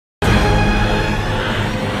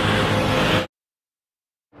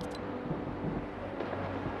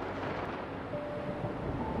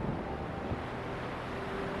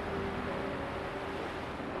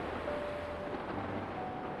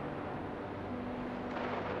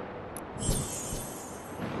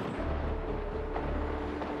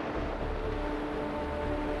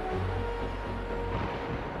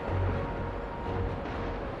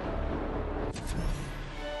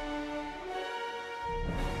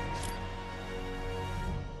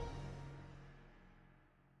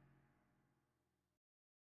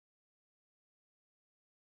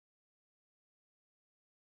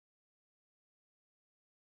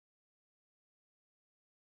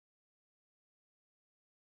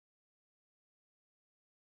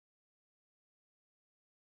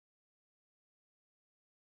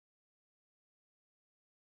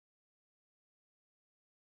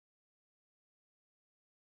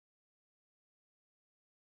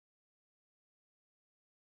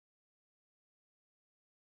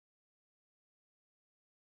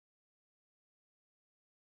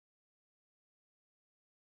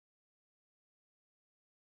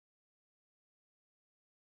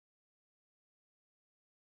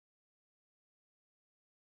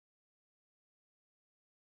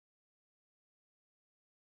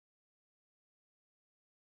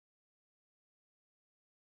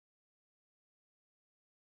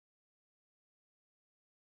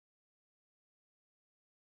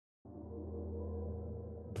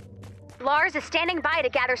Lars is standing by to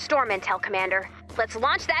gather storm intel, Commander. Let's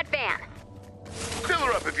launch that van. Fill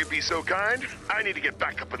her up if you'd be so kind. I need to get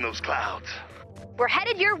back up in those clouds. We're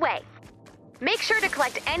headed your way. Make sure to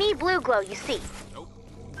collect any blue glow you see.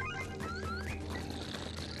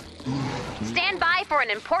 Stand by for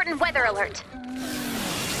an important weather alert.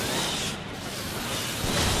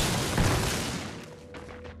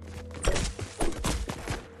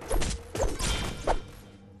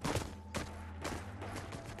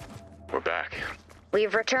 We're back.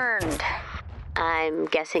 We've returned. I'm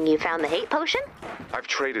guessing you found the hate potion? I've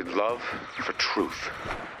traded love for truth.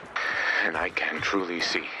 And I can truly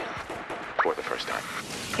see. For the first time.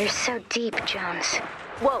 You're so deep, Jones.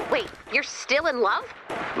 Whoa, wait, you're still in love?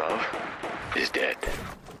 Love is dead.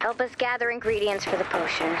 Help us gather ingredients for the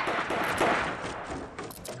potion.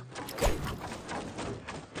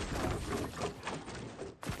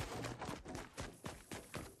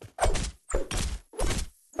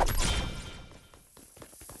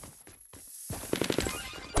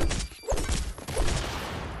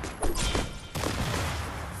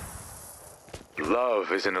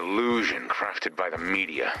 Love is an illusion crafted by the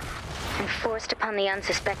media. And forced upon the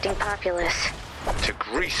unsuspecting populace. To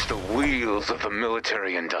grease the wheels of the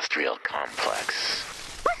military-industrial complex.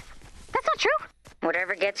 What? That's not true.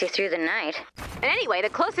 Whatever gets you through the night. And anyway, the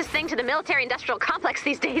closest thing to the military-industrial complex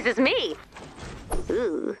these days is me.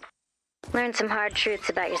 Ooh. Learned some hard truths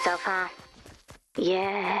about yourself, huh?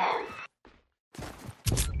 Yeah.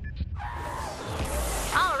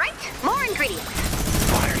 All right, more ingredients.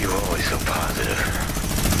 Why are you always so positive?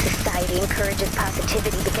 Society encourages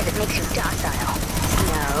positivity because it makes you docile.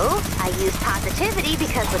 No, I use positivity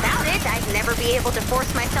because without it, I'd never be able to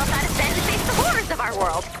force myself out of bed to face the horrors of our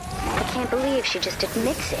world. I can't believe she just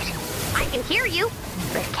admits it. I can hear you.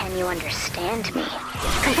 But can you understand me?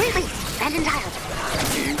 Completely and entirely.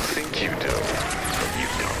 You think you do, but you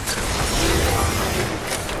don't.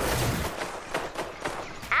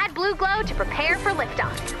 Add blue glow to prepare for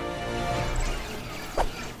liftoff.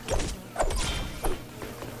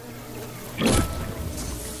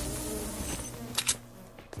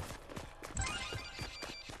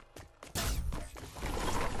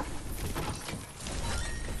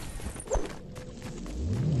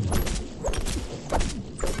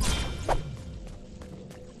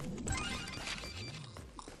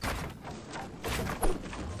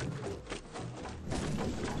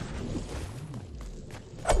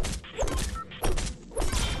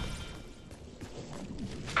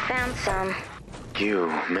 Found some.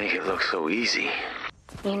 You make it look so easy.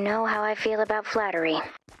 You know how I feel about flattery.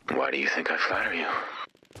 Why do you think I flatter you?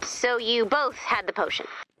 So you both had the potion.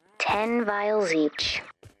 10 vials each.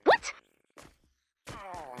 What?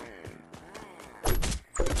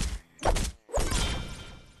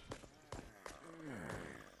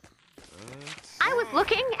 I was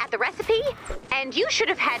looking at the recipe, and you should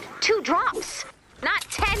have had 2 drops, not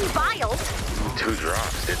 10 vials. 2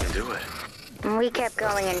 drops didn't do it. We kept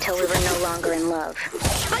going until we were no longer in love.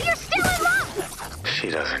 But you're still in love!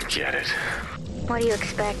 She doesn't get it. What do you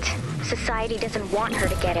expect? Society doesn't want her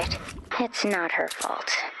to get it. It's not her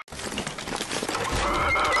fault.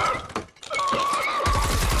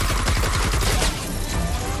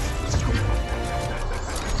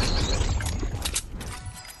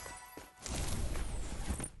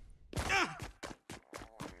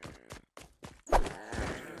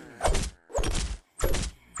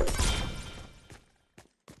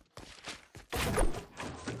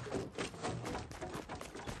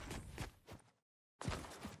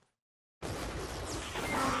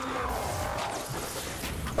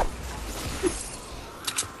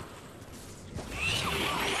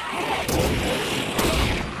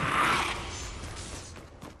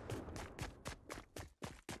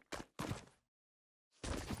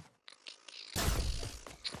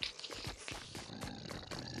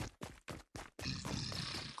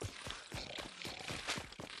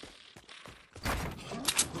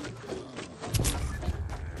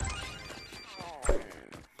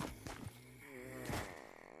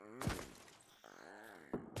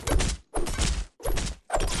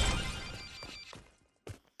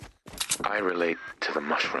 I relate to the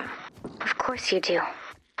mushroom. Of course you do.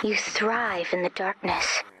 You thrive in the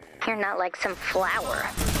darkness. You're not like some flower,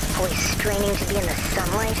 always straining to be in the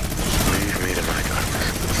sunlight. Leave me to my darkness.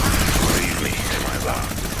 Leave me to my love.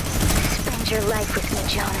 Spend your life with me,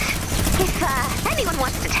 Jones. If anyone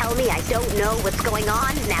wants to tell me I don't know what's going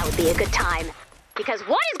on, now would be a good time. Because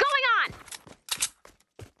what is going on?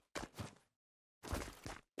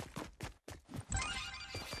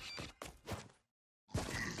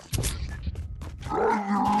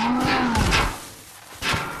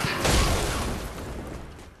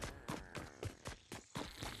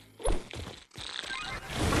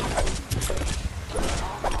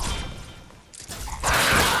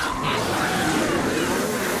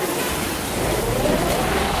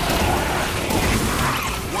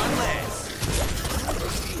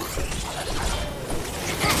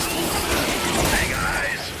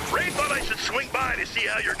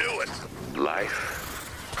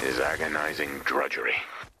 agonizing drudgery.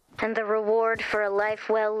 And the reward for a life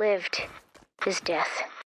well lived is death.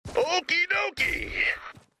 Okie dokie!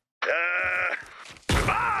 Goodbye!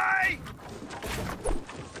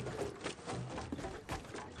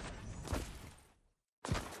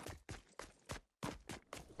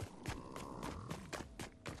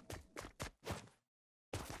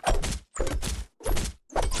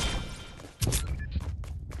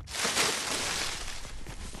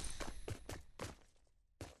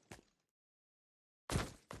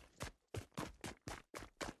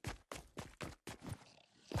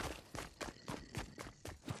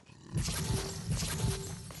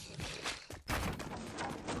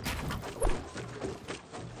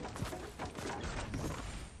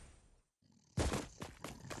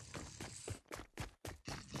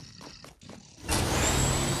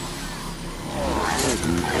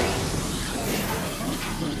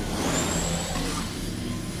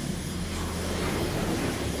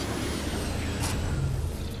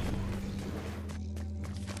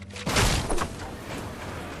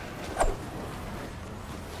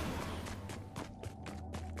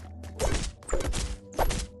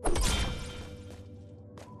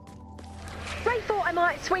 I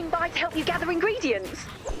might swing by to help you gather ingredients.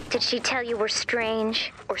 Did she tell you we're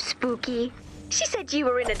strange or spooky? She said you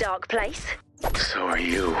were in a dark place. So are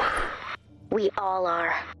you. We all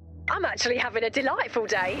are. I'm actually having a delightful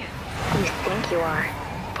day. You think you are.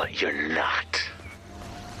 But you're not.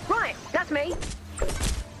 Right, that's me.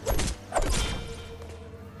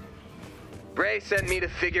 Ray sent me to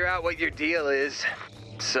figure out what your deal is.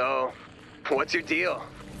 So, what's your deal?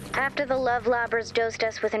 After the Love Lobbers dosed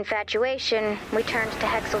us with infatuation, we turned to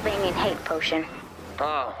Hexylvanian hate potion.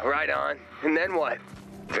 Oh, right on. And then what?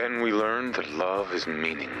 Then we learned that love is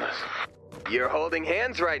meaningless. You're holding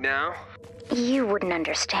hands right now. You wouldn't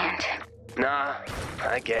understand. Nah,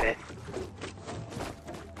 I get it.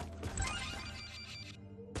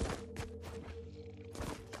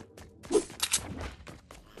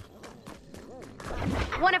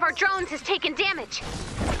 One of our drones has taken damage.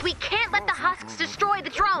 We can't let the husks destroy the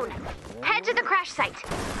drone. Head to the crash site.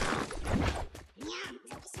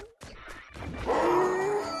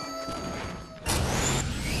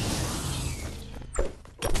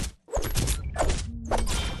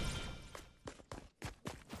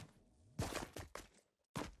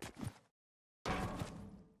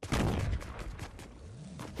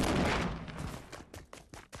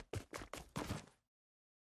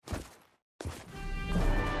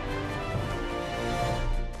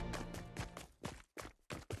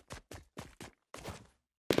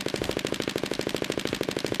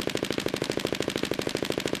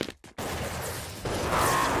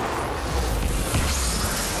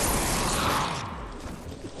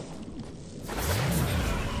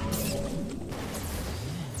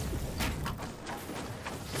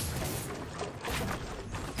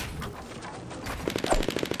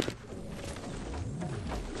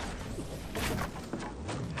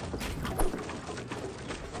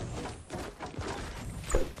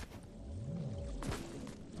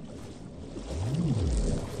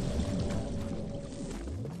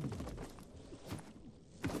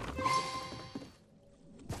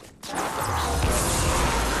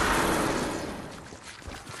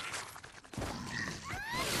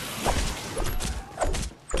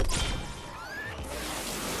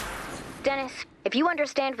 Dennis, if you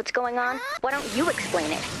understand what's going on, why don't you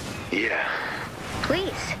explain it? Yeah.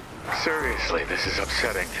 Please. Seriously, this is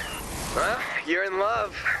upsetting. Well, you're in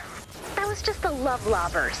love. That was just the Love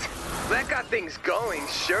Lobbers. That got things going,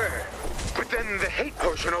 sure. But then the hate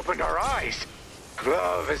potion opened our eyes.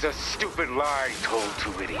 Love is a stupid lie told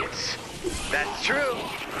to idiots. That's true,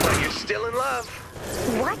 but you're still in love.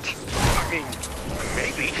 What? I mean,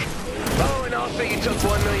 maybe. Oh, and also you took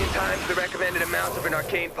 1 million times the recommended amount of an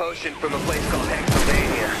arcane potion from a place called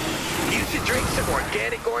Hexylvania. You should drink some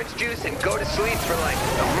organic orange juice and go to sleep for like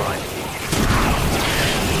a month.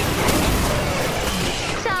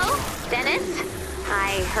 So, Dennis,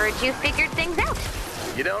 I heard you figured things out.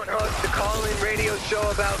 You don't host a call-in radio show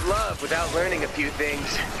about love without learning a few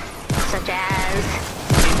things. Such as...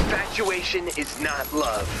 Infatuation is not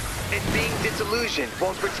love, and being disillusioned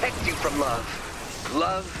won't protect you from love.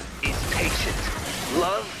 Love is patient.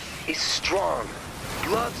 Love is strong.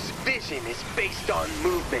 Love's vision is based on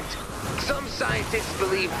movement. Some scientists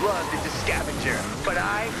believe love is a scavenger, but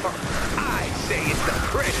I say it's a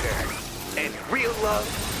predator. And real love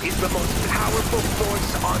is the most powerful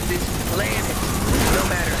force on this planet. No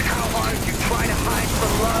matter how hard you try to hide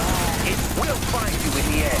from love, it will find you in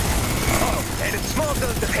the end. Oh, and a small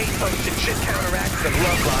dose of hate potion should counteract the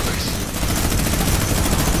love lobbers.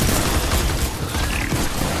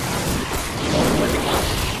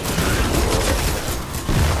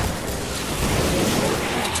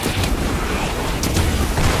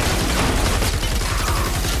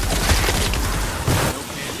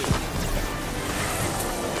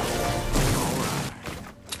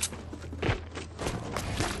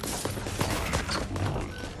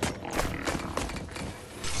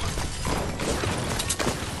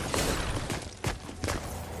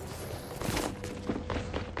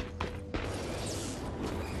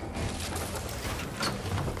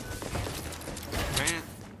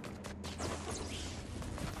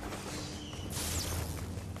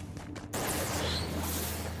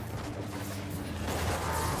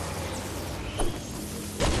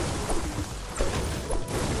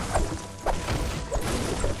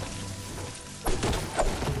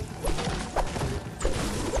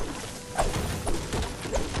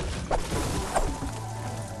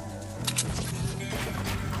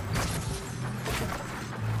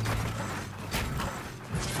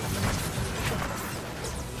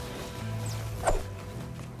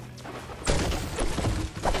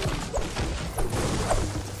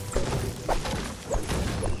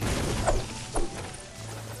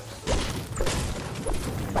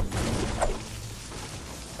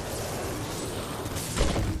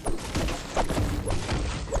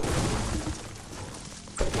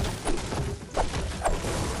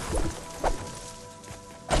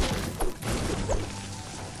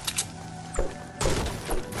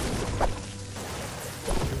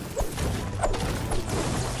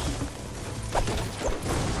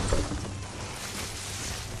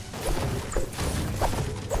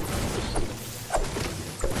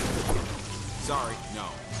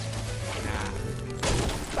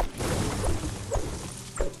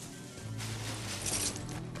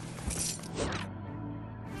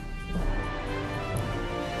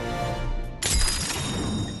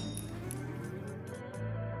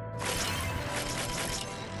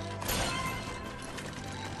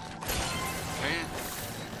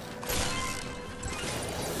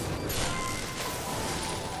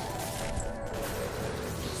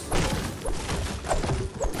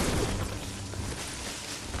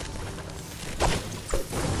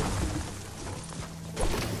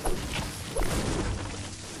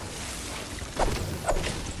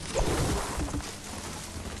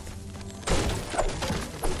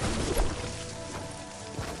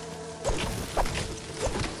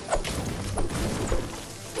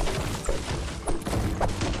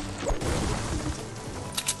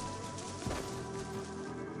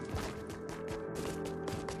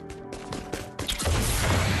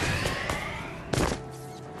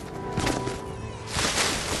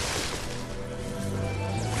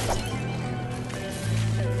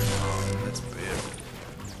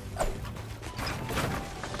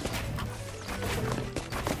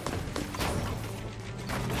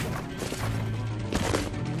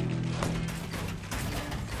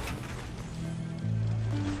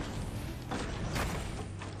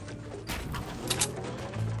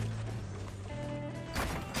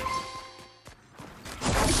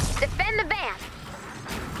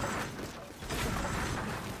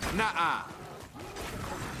 Nuh-uh.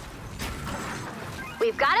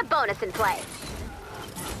 We've got a bonus in play.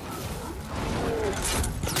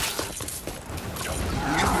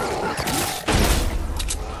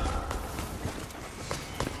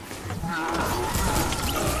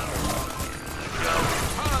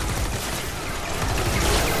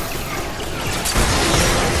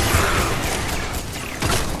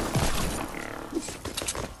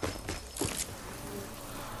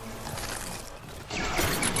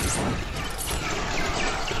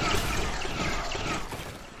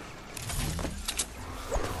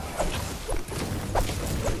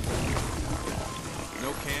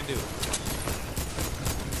 No can do.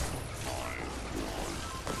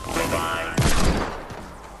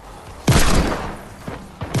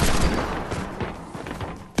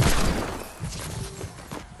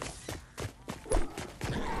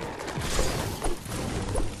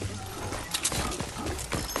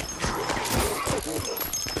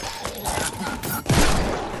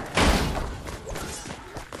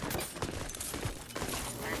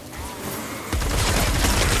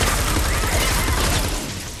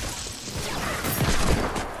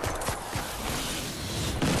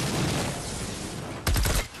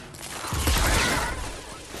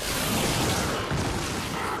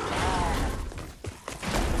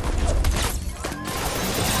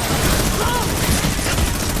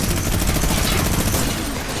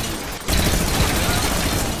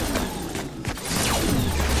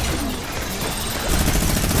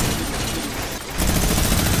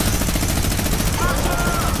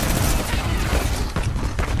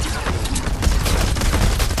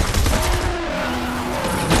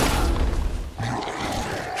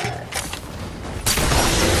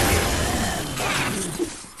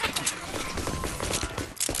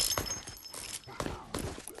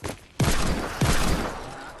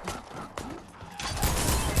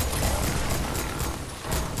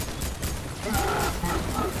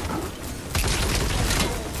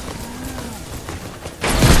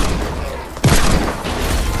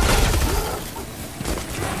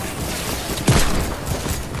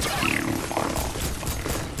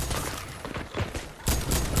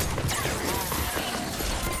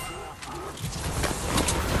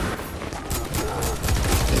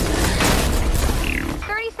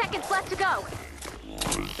 To go.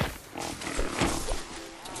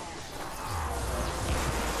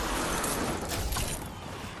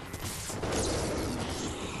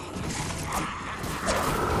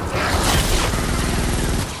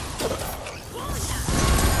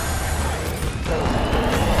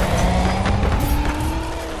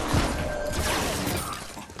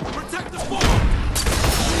 Protect the fort!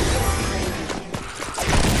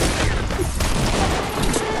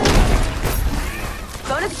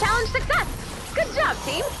 Bonus challenge success! Good job,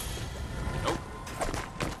 team! Nope.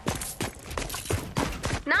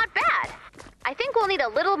 Not bad. I think we'll need a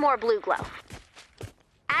little more blue glow.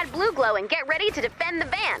 Add blue glow and get ready to defend the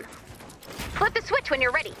van. Flip the switch when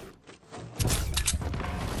you're ready.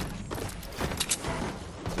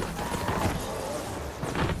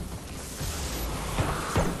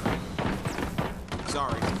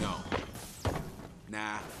 Sorry, no.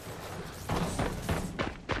 Nah.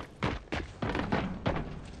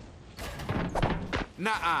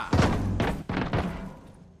 Nuh-uh.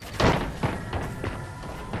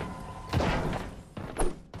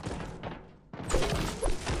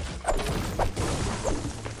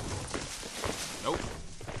 Nope.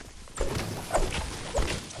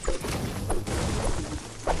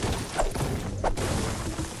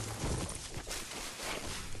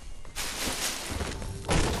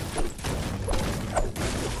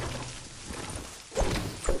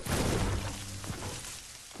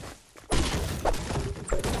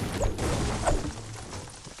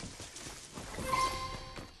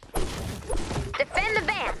 Defend the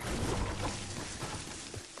van.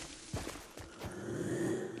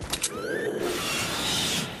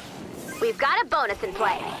 We've got a bonus in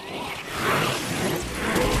play.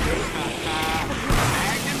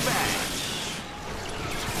 Bagged and bagged.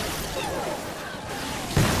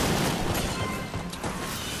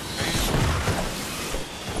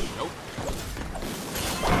 Nope.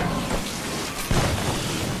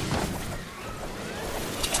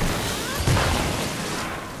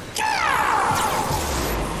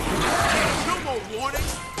 No more warning.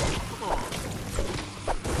 Come on.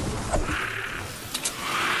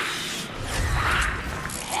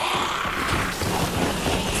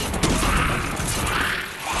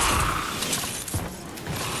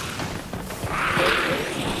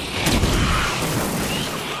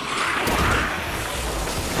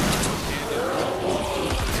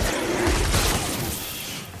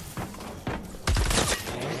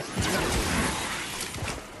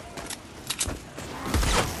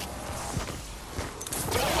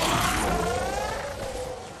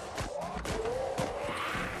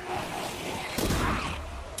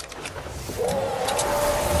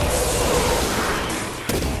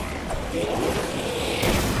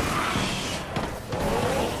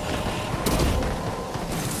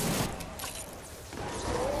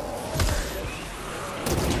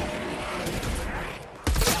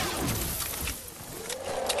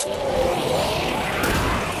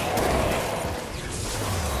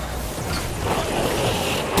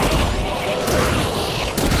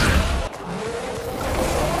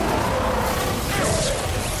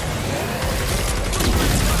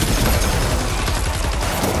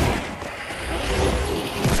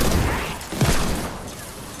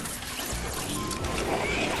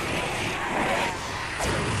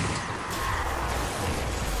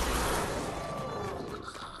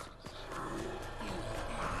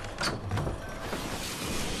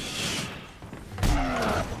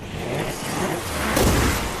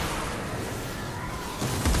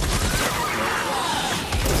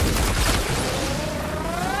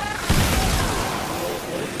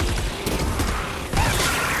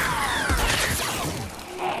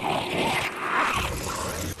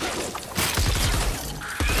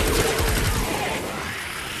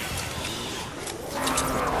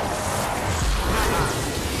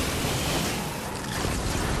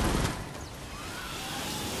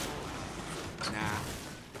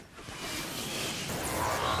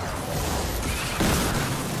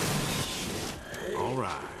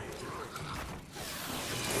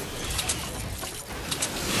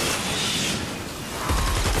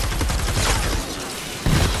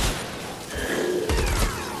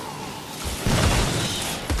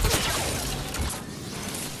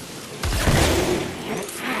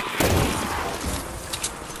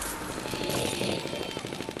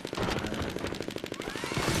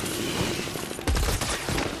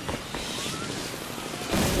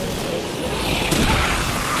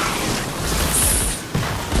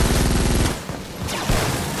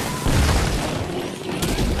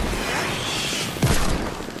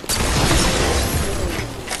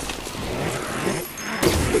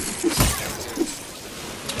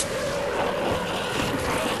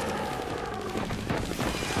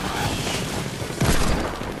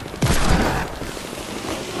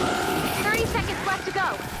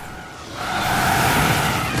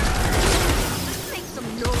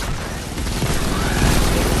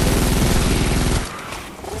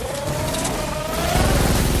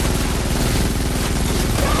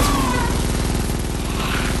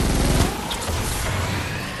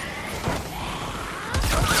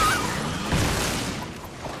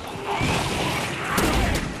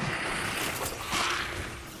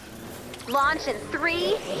 launch in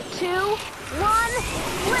 3, 2, 1,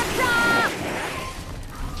 liftoff!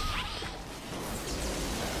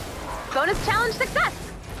 Bonus challenge success!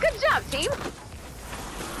 Good job, team!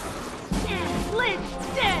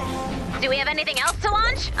 Do we have anything else to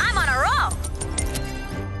launch? I'm on a roll!